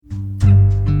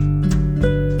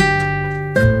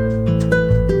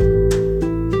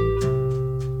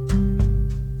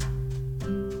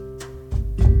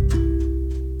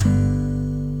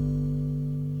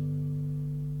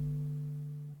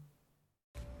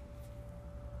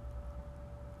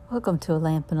Welcome to A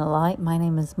Lamp and a Light. My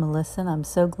name is Melissa, and I'm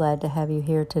so glad to have you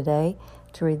here today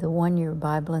to read the one-year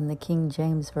Bible in the King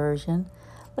James Version.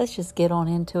 Let's just get on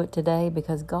into it today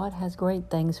because God has great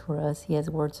things for us. He has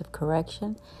words of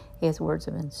correction. He has words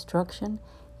of instruction.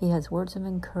 He has words of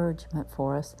encouragement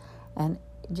for us and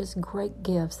just great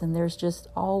gifts. And there's just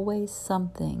always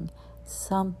something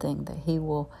that He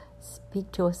will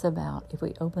speak to us about if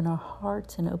we open our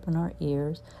hearts and open our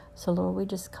ears. So, Lord, we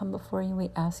just come before you and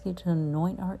we ask you to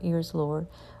anoint our ears, Lord.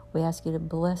 We ask you to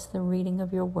bless the reading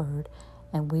of your word,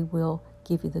 and we will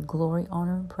give you the glory,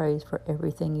 honor, and praise for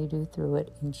everything you do through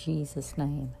it. In Jesus'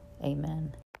 name,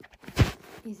 amen.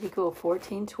 Ezekiel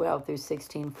 14:12 through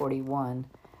 16:41.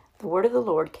 The word of the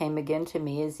Lord came again to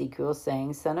me, Ezekiel,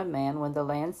 saying, Son of man, when the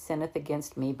land sinneth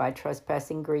against me by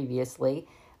trespassing grievously,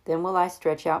 then will I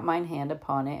stretch out mine hand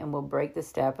upon it, and will break the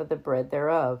staff of the bread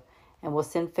thereof, and will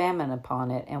send famine upon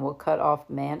it, and will cut off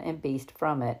man and beast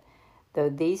from it.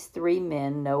 Though these three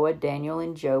men, Noah, Daniel,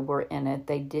 and Job, were in it,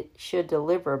 they should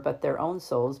deliver but their own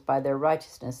souls by their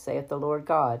righteousness, saith the Lord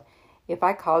God. If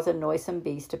I cause a noisome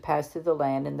beast to pass through the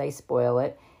land, and they spoil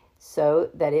it,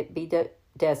 so that it be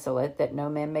desolate, that no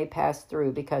man may pass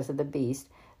through because of the beast,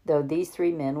 though these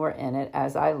three men were in it,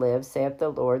 as I live, saith the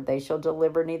Lord, they shall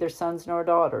deliver neither sons nor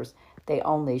daughters. They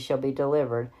only shall be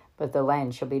delivered, but the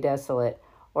land shall be desolate.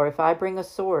 Or if I bring a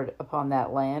sword upon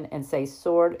that land, and say,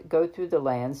 Sword, go through the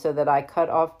land, so that I cut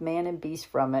off man and beast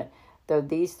from it, though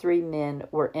these three men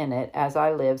were in it, as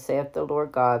I live, saith the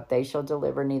Lord God, they shall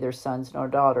deliver neither sons nor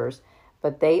daughters,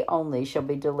 but they only shall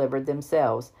be delivered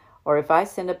themselves. Or if I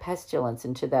send a pestilence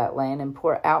into that land, and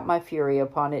pour out my fury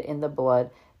upon it in the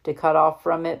blood, to cut off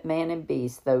from it man and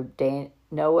beast, though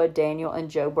Noah, Daniel, and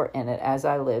Job were in it, as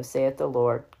I live, saith the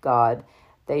Lord God,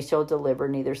 they shall deliver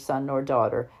neither son nor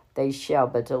daughter. They shall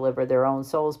but deliver their own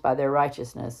souls by their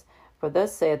righteousness. For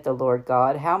thus saith the Lord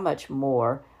God, how much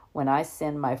more when I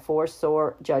send my four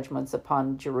sore judgments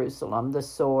upon Jerusalem, the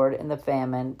sword and the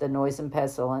famine, the noisome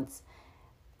pestilence,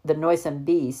 the noisome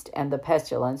beast and the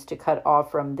pestilence, to cut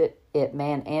off from it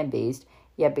man and beast.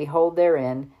 Yet behold,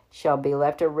 therein shall be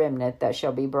left a remnant that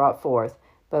shall be brought forth,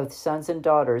 both sons and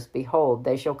daughters. Behold,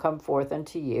 they shall come forth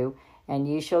unto you, and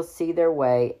ye shall see their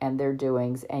way and their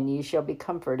doings, and ye shall be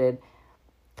comforted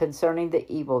concerning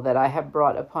the evil that I have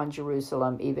brought upon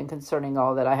Jerusalem, even concerning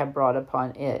all that I have brought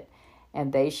upon it.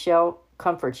 And they shall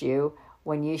comfort you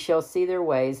when ye shall see their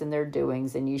ways and their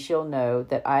doings, and ye shall know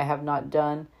that I have not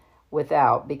done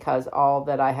without, because all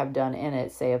that I have done in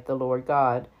it, saith the Lord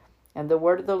God. And the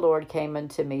word of the Lord came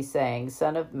unto me, saying,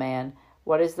 Son of man,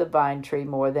 what is the vine tree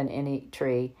more than any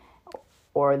tree,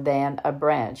 or than a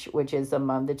branch which is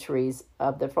among the trees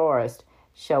of the forest?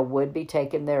 Shall wood be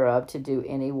taken thereof to do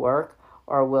any work?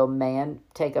 Or will man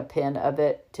take a pin of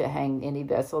it to hang any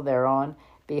vessel thereon?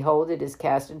 Behold, it is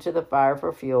cast into the fire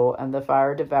for fuel, and the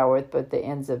fire devoureth both the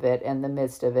ends of it, and the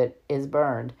midst of it is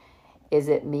burned. Is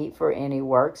it meat for any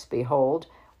works? Behold,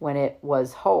 when it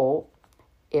was whole,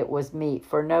 it was meat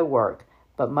for no work,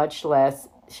 but much less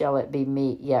shall it be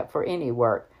meat yet for any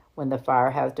work, when the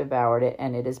fire hath devoured it,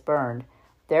 and it is burned.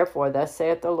 Therefore thus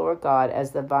saith the Lord God,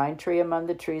 as the vine tree among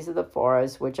the trees of the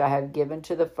forest, which I have given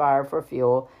to the fire for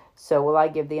fuel, so will I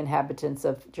give the inhabitants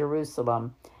of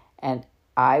Jerusalem, and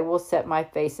I will set my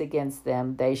face against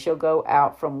them. They shall go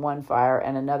out from one fire,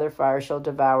 and another fire shall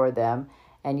devour them.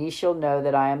 And ye shall know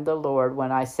that I am the Lord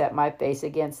when I set my face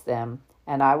against them.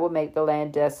 And I will make the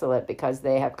land desolate, because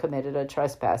they have committed a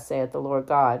trespass, saith the Lord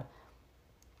God.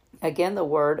 Again the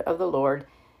word of the Lord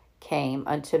came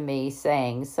unto me,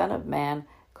 saying, Son of man,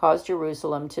 cause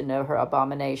Jerusalem to know her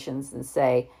abominations, and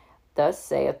say, Thus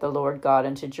saith the Lord God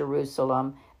unto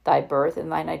Jerusalem, Thy birth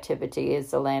and thy nativity is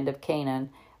the land of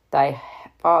Canaan. Thy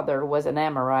father was an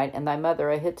Amorite, and thy mother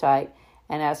a Hittite.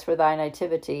 And as for thy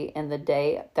nativity, in the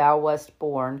day thou wast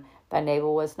born, thy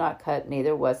navel was not cut,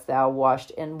 neither wast thou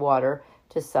washed in water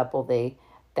to supple thee.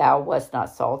 Thou wast not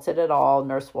salted at all,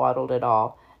 nor swaddled at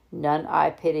all. None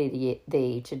I pitied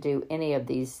thee to do any of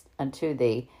these unto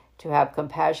thee, to have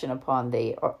compassion upon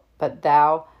thee. But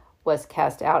thou wast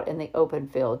cast out in the open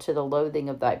field, to the loathing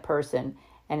of thy person,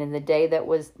 and in the day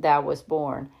that thou wast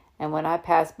born. And when I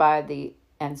passed by thee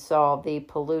and saw thee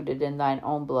polluted in thine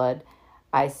own blood,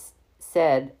 I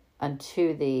said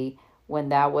unto thee, when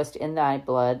thou wast in thy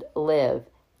blood, live.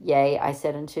 Yea, I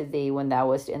said unto thee, when thou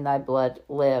wast in thy blood,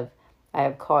 live. I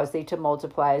have caused thee to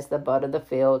multiply as the bud of the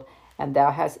field, and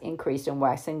thou hast increased and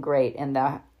waxen great, and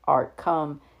thou art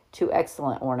come to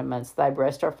excellent ornaments. Thy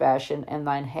breasts are fashioned, and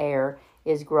thine hair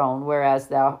is grown, whereas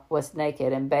thou wast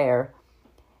naked and bare.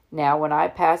 Now when I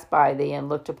passed by thee and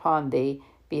looked upon thee,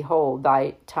 behold,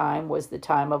 thy time was the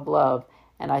time of love,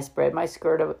 and I spread my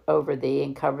skirt over thee,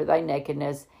 and covered thy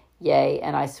nakedness, Yea,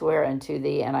 and I swear unto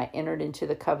thee, and I entered into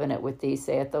the covenant with thee,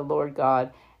 saith the Lord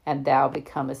God, and thou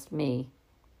becomest mine.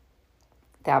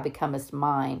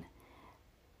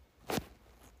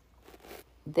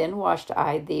 Then washed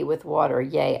I thee with water,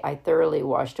 yea, I thoroughly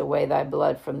washed away thy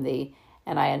blood from thee,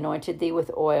 and I anointed thee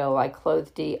with oil. I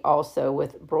clothed thee also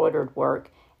with broidered work,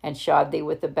 and shod thee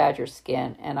with the badger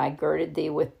skin, and I girded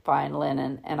thee with fine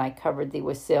linen, and I covered thee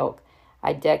with silk.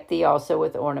 I decked thee also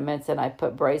with ornaments, and I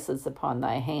put bracelets upon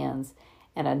thy hands,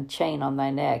 and a chain on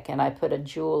thy neck, and I put a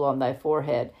jewel on thy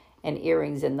forehead, and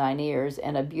earrings in thine ears,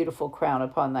 and a beautiful crown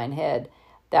upon thine head.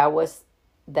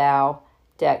 Thou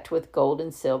decked with gold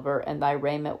and silver, and thy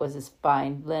raiment was as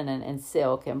fine linen and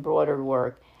silk and broidered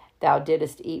work. Thou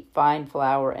didst eat fine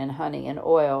flour and honey and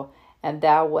oil, and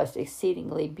thou wast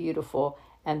exceedingly beautiful,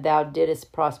 and thou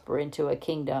didst prosper into a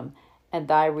kingdom. And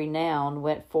thy renown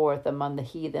went forth among the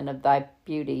heathen of thy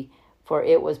beauty, for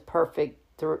it was perfect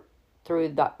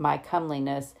through my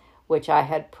comeliness, which I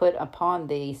had put upon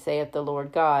thee, saith the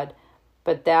Lord God.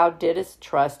 But thou didst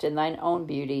trust in thine own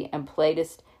beauty, and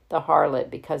playedst the harlot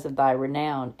because of thy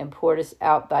renown, and pouredst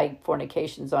out thy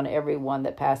fornications on every one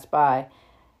that passed by.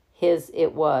 His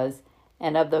it was.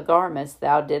 And of the garments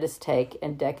thou didst take,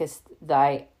 and deckest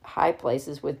thy high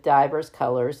places with divers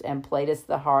colors, and playedst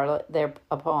the harlot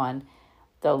thereupon.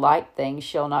 The like thing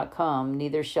shall not come,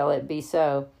 neither shall it be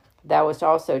so. Thou hast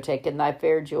also taken thy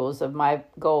fair jewels of my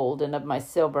gold and of my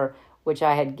silver, which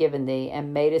I had given thee,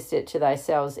 and madest it to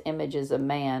thyself images of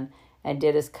man, and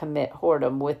didst commit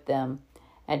whoredom with them,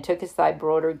 and tookest thy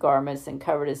broidered garments, and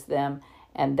coveredst them,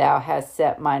 and thou hast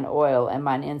set mine oil and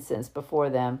mine incense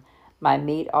before them. My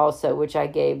meat also, which I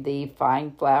gave thee,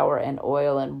 fine flour and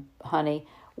oil and honey,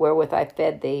 wherewith I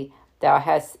fed thee, thou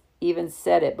hast even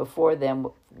set it before them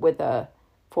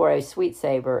for a sweet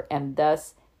savor, and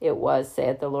thus it was,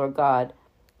 saith the Lord God.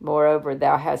 Moreover,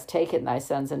 thou hast taken thy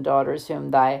sons and daughters,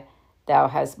 whom thou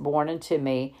hast borne unto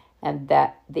me, and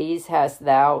that these hast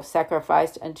thou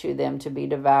sacrificed unto them to be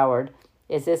devoured.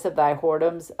 Is this of thy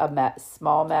whoredoms a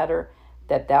small matter,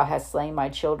 that thou hast slain my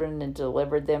children and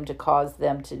delivered them to cause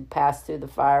them to pass through the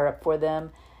fire for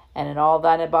them? And in all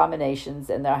thine abominations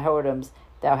and thy whoredoms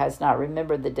thou hast not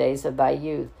remembered the days of thy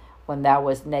youth, when thou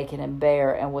wast naked and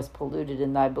bare, and wast polluted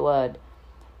in thy blood.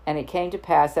 And it came to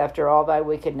pass after all thy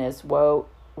wickedness, woe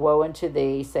unto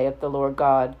thee, saith the Lord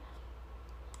God,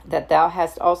 that thou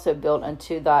hast also built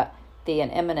unto thee an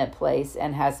eminent place,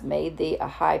 and hast made thee a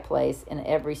high place in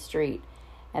every street.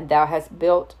 And thou hast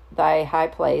built thy high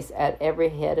place at every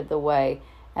head of the way,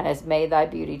 and hast made thy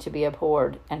beauty to be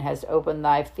abhorred, and hast opened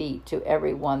thy feet to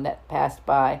every one that passed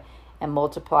by, and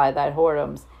multiplied thy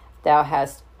whoredoms. Thou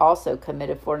hast also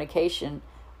committed fornication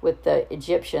with the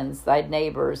Egyptians, thy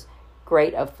neighbors,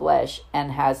 great of flesh,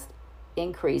 and hast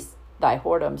increased thy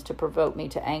whoredoms to provoke me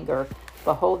to anger.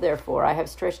 Behold, therefore, I have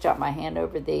stretched out my hand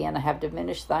over thee, and I have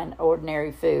diminished thine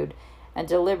ordinary food, and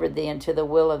delivered thee into the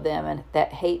will of them and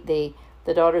that hate thee,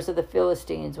 the daughters of the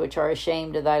Philistines, which are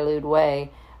ashamed of thy lewd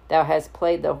way. Thou hast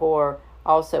played the whore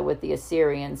also with the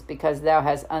Assyrians, because thou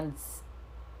hast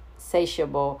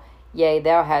unsatiable. Yea,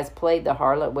 thou hast played the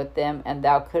harlot with them, and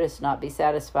thou couldst not be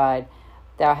satisfied.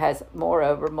 Thou hast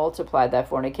moreover multiplied thy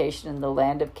fornication in the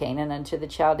land of Canaan unto the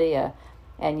Chaldea,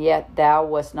 and yet thou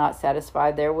wast not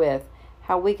satisfied therewith.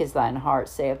 How weak is thine heart,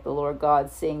 saith the Lord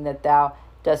God, seeing that thou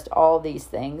dost all these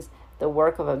things, the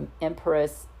work of an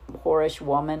empress, whorish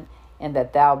woman, and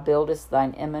that thou buildest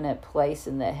thine eminent place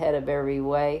in the head of every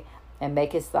way, and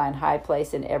makest thine high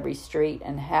place in every street,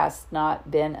 and hast not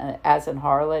been as an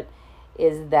harlot?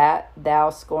 Is that thou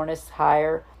scornest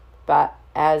hire, but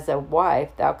as a wife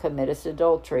thou committest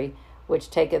adultery, which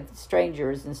taketh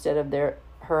strangers instead of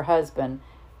her husband.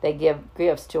 They give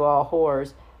gifts to all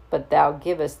whores, but thou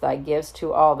givest thy gifts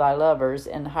to all thy lovers,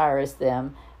 and hirest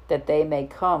them, that they may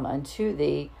come unto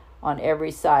thee on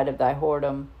every side of thy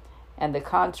whoredom. And the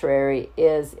contrary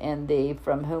is in thee,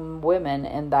 from whom women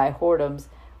in thy whoredoms,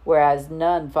 whereas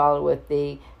none followeth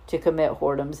thee to commit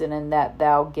whoredoms, and in that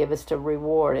thou givest a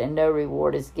reward, and no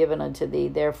reward is given unto thee,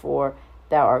 therefore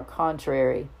thou art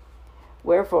contrary.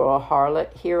 Wherefore, O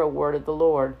harlot, hear a word of the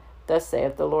Lord. Thus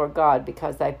saith the Lord God,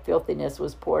 because thy filthiness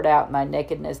was poured out, and thy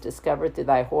nakedness discovered through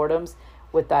thy whoredoms,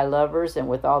 with thy lovers, and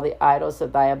with all the idols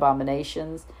of thy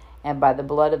abominations, and by the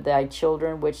blood of thy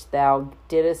children which thou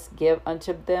didst give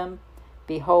unto them.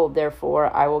 Behold,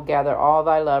 therefore, I will gather all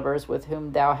thy lovers with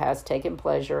whom thou hast taken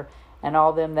pleasure, and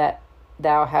all them that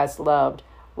thou hast loved,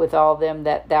 with all them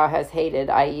that thou hast hated.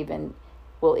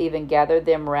 Will even gather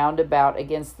them round about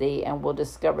against thee, and will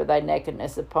discover thy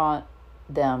nakedness upon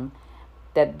them,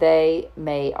 that they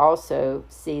may also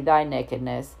see thy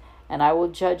nakedness, And I will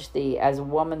judge thee, as a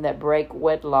woman that brake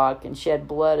wedlock and shed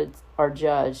blood are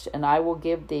judged. And I will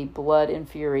give thee blood and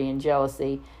fury and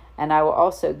jealousy, and I will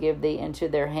also give thee into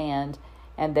their hand,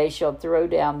 and they shall throw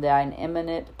down thine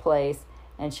eminent place,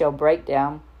 and shall break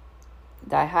down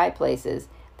thy high places.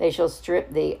 They shall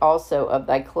strip thee also of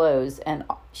thy clothes, and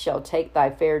shall take thy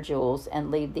fair jewels,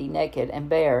 and leave thee naked and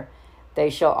bare. They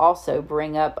shall also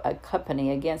bring up a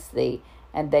company against thee,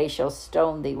 and they shall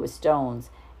stone thee with stones,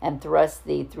 and thrust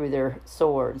thee through their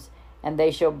swords. And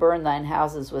they shall burn thine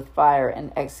houses with fire,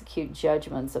 and execute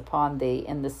judgments upon thee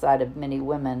in the sight of many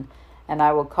women. And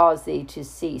I will cause thee to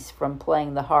cease from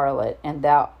playing the harlot, and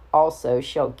thou also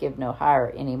shalt give no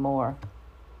hire any more.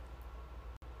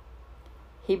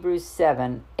 Hebrews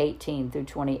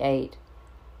 7:18-28.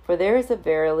 For there is a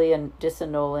verily a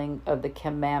disannulling of the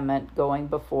commandment going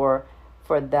before,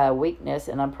 for the weakness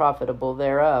and unprofitable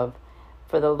thereof.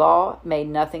 For the law made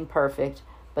nothing perfect,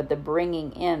 but the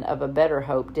bringing in of a better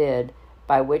hope did,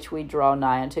 by which we draw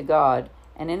nigh unto God.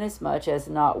 And inasmuch as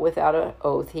not without an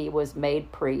oath he was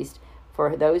made priest,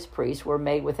 for those priests were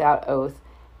made without oath,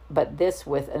 but this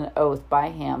with an oath by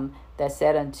him that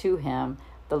said unto him,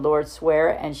 The Lord swear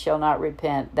and shall not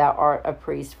repent, thou art a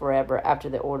priest forever, after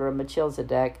the order of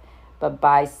Melchizedek. But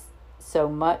by so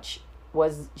much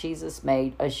was Jesus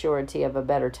made a surety of a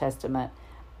better testament.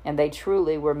 And they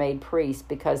truly were made priests,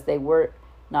 because they were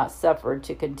not suffered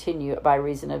to continue by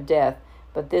reason of death.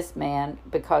 But this man,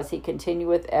 because he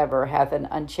continueth ever, hath an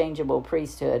unchangeable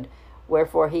priesthood,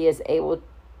 wherefore he is able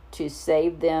to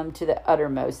save them to the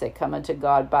uttermost that come unto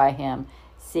God by him,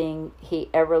 seeing he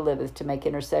ever liveth to make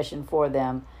intercession for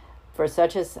them. For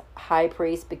such as high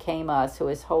priest became us, who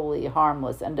is holy,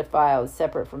 harmless, undefiled,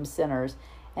 separate from sinners,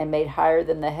 and made higher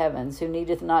than the heavens, who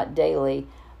needeth not daily,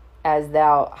 as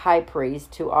thou high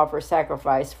priest, to offer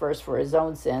sacrifice, first for his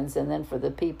own sins, and then for the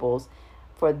people's.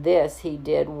 For this he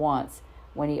did once,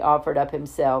 when he offered up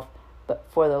himself. But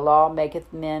for the law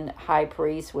maketh men high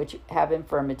priests which have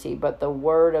infirmity, but the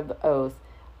word of oath,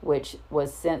 which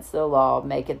was since the law,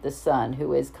 maketh the Son,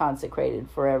 who is consecrated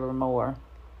forevermore.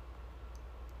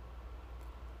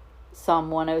 Psalm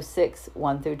 106,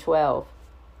 1-12.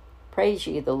 Praise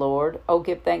ye the Lord. O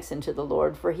give thanks unto the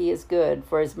Lord, for he is good,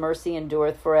 for his mercy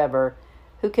endureth forever.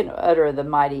 Who can utter the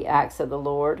mighty acts of the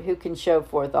Lord? Who can show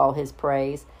forth all his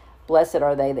praise? Blessed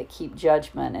are they that keep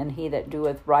judgment, and he that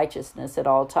doeth righteousness at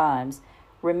all times.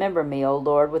 Remember me, O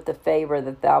Lord, with the favor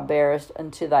that thou bearest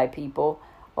unto thy people.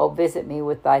 O visit me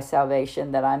with thy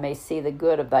salvation, that I may see the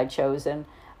good of thy chosen,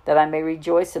 that I may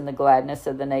rejoice in the gladness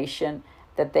of the nation,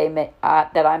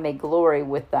 that I may glory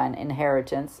with thine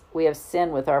inheritance. We have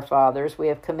sinned with our fathers, we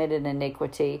have committed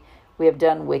iniquity, we have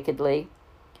done wickedly.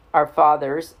 Our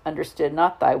fathers understood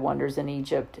not thy wonders in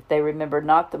Egypt. They remembered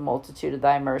not the multitude of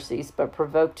thy mercies, but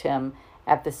provoked him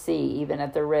at the sea, even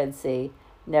at the Red Sea.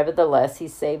 Nevertheless, he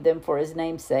saved them for his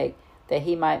name's sake, that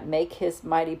he might make his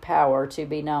mighty power to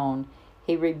be known.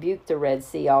 He rebuked the Red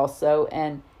Sea also,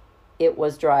 and it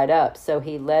was dried up. So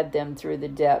he led them through the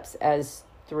depths as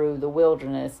through the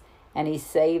wilderness, and he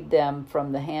saved them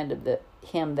from the hand of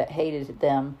him that hated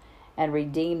them, and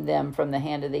redeemed them from the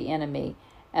hand of the enemy.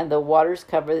 And the waters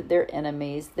covered their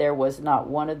enemies, there was not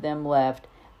one of them left.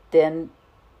 Then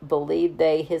believed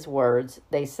they his words,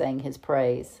 they sang his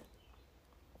praise.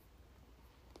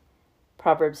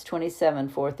 Proverbs 27,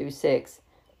 4-6.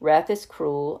 Wrath is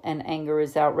cruel, and anger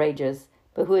is outrageous,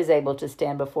 but who is able to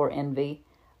stand before envy?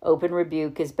 Open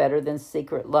rebuke is better than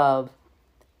secret love.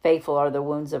 Faithful are the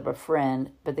wounds of a friend,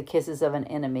 but the kisses of an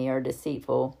enemy are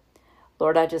deceitful.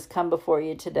 Lord, I just come before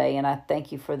you today, and I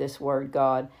thank you for this word,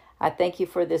 God. I thank you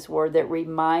for this word that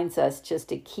reminds us just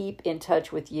to keep in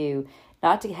touch with you,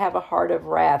 not to have a heart of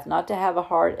wrath, not to have a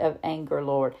heart of anger,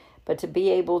 Lord, but to be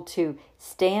able to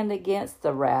stand against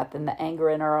the wrath and the anger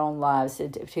in our own lives,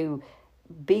 to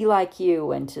be like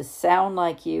you and to sound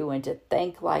like you and to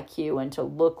think like you and to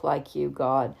look like you,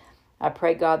 God. I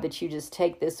pray, God, that you just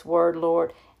take this word,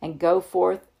 Lord, and go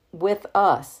forth with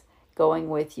us, going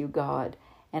with you, God,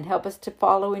 and help us to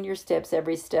follow in your steps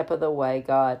every step of the way,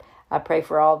 God. I pray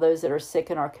for all those that are sick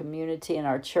in our community, in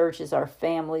our churches, our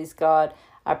families, God.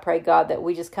 I pray, God, that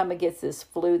we just come against this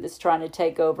flu that's trying to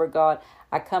take over, God.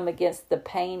 I come against the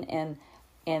pain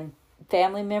in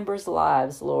family members'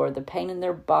 lives, Lord, the pain in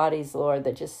their bodies, Lord,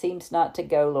 that just seems not to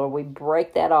go, Lord. We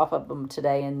break that off of them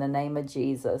today in the name of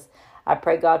Jesus. I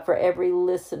pray, God, for every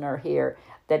listener here,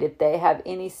 that if they have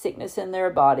any sickness in their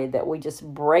body, that we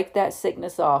just break that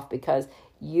sickness off, because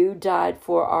you died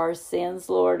for our sins,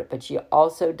 Lord, but you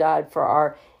also died for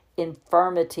our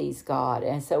infirmities, God.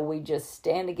 And so we just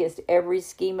stand against every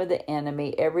scheme of the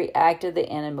enemy, every act of the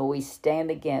enemy we stand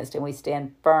against, and we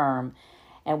stand firm.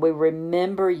 And we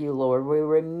remember you, Lord. We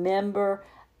remember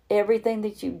everything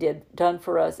that you done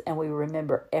for us, and we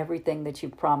remember everything that you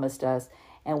promised us.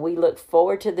 And we look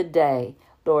forward to the day,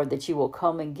 Lord, that you will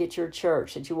come and get your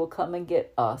church, that you will come and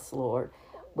get us, Lord.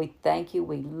 We thank you,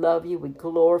 we love you, we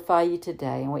glorify you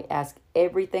today, and we ask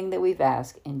everything that we've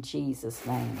asked in Jesus'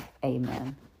 name.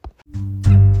 Amen.